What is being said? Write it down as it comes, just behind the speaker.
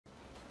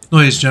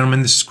Ladies and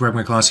gentlemen, this is Greg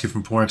McCloskey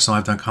from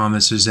ForexLive.com.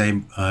 This is a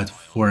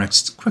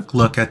Forex quick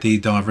look at the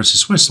dollar versus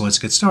Swiss. So let's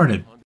get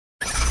started.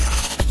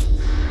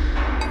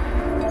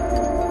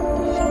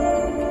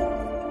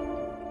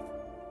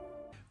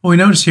 What we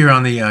notice here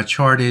on the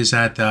chart is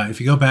that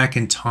if you go back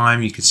in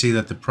time, you can see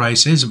that the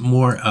price is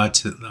more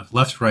to the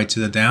left right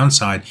to the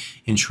downside.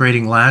 In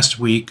trading last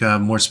week,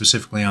 more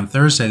specifically on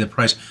Thursday, the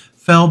price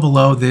fell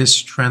below this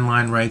trend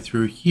line right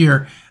through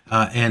here.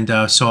 And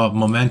saw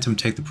momentum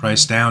take the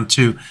price down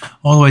to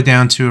all the way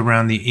down to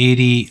around the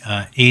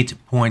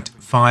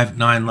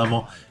 88.59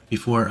 level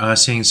before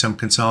seeing some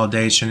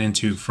consolidation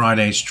into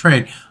Friday's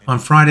trade. On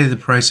Friday, the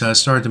price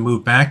started to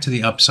move back to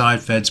the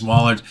upside. Fed's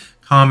Waller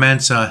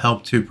comments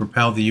helped to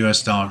propel the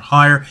US dollar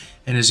higher.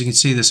 And as you can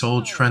see, this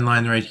old trend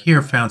line right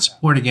here found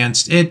support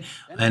against it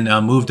and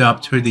moved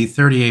up to the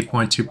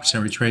 38.2%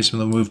 retracement.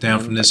 It'll move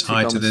down from this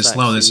high to this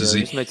low. This is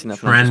the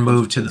trend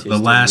move to the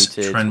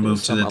last trend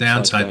move to the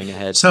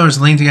downside. Sellers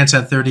leaned against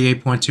that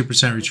 38.2%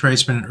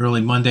 retracement in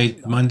early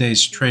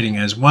Monday's trading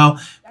as well,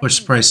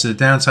 pushed the price to the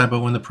downside. But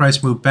when the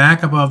price moved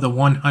back above the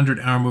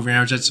 100-hour moving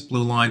average, that's the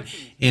blue line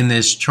in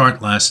this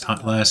chart last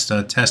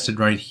tested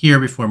right here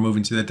before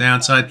moving to the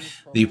downside,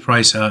 the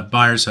price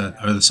buyers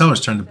or the sellers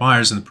turned to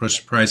buyers and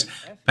pushed the price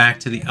back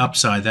to the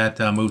upside. That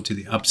move to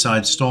the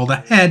upside stalled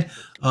ahead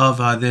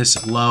of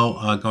this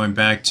low going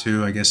back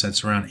to, I guess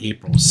that's around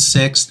April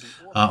 6th.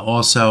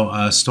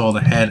 Also stalled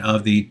ahead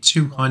of the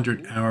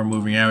 200-hour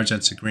moving average.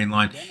 That's the green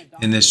line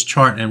in this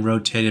chart, and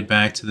rotated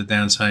back to the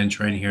downside and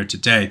trading here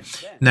today.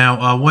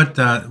 Now, what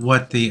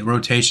the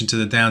rotation to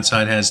the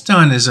downside has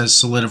done is has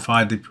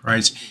solidified the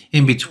price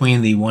in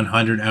between the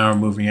 100-hour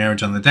moving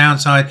average on the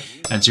downside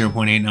at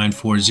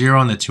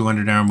 0.8940 and the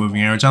 200-hour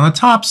moving average on the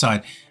top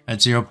side at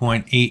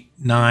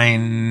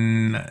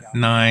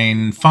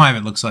 0.8995,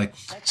 it looks like.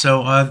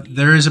 So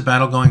there is a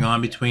battle going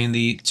on between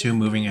the two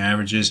moving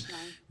averages.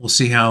 We'll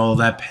see how all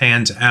that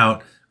pans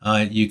out.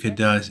 You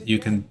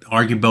can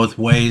argue both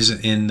ways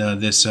in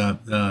this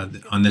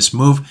on this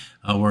move.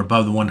 We're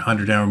above the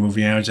 100-hour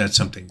moving average. That's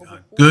something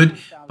good,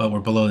 but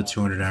we're below the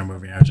 200-hour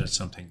moving average. That's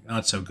something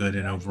not so good.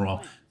 And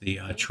overall, the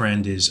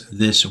trend is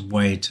this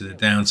way to the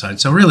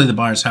downside. So really, the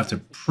buyers have to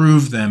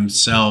prove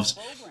themselves.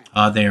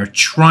 They are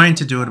trying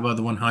to do it above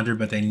the 100,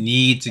 but they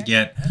need to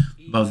get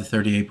above the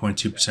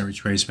 38.2%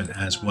 retracement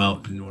as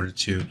well in order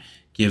to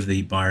give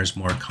the buyers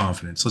more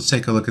confidence. Let's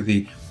take a look at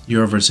the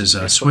euro versus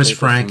Swiss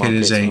franc. It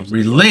is a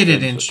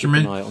related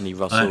instrument,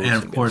 and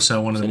of course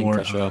one of the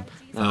more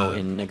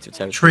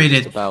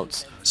traded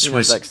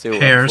Swiss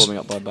pairs.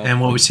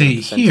 And what we see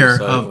here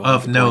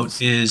of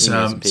note is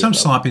some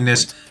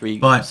sloppiness,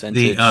 but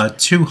the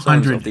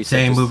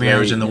 200-day moving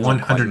average and the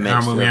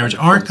 100-hour moving average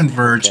are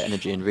converged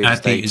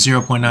at the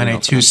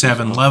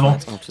 0.9827 level.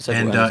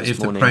 And if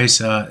the price,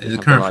 the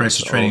current price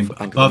is trading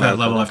above that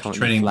level after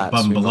trading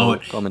above and below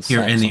it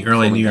here in the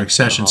early New York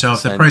session. So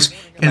if the price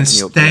can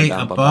stay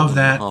above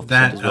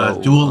that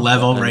dual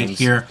level right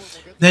here,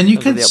 then you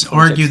can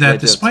argue that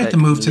despite the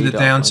move to the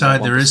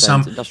downside, there is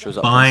some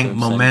buying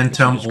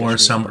momentum or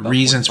some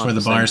reasons for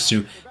the buyers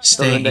to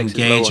stay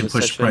engaged and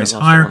push the price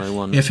higher.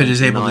 If it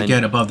is able to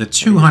get above the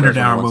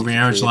 200-hour moving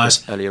average,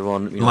 last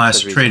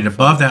traded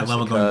above that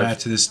level going back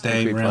to this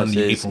day around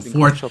the April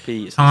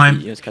 4th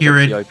time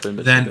period,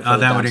 then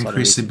that would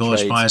increase the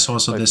bullish bias.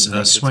 Also, this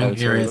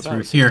swing area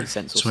through here,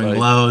 swing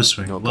low,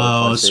 swing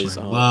low, swing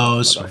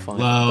low, swing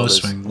low,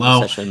 swing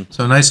low.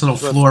 So a nice little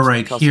floor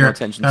right here.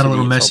 Got a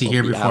little messy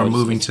here before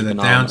moving to the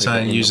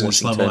downside and using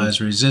this level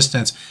as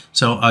resistance.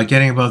 So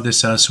getting above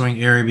this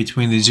swing area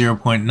between the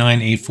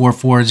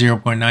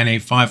 0.9844,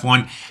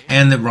 0.9851,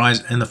 and the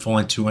rise and the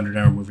falling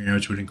 200-hour moving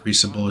average would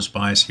increase the bullish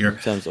bias here.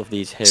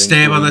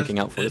 Stay above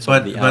it,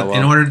 but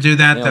in order to do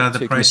that,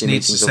 the price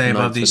needs to stay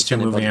above these two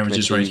moving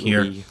averages right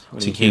here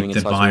to keep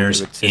the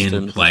buyers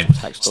in play.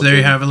 So there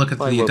you have a look at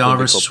the dollar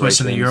versus Swiss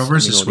and the euro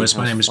versus Swiss.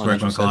 My name is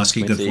Greg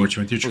McCloskey. Good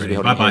fortune with your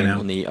trading. Bye-bye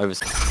now.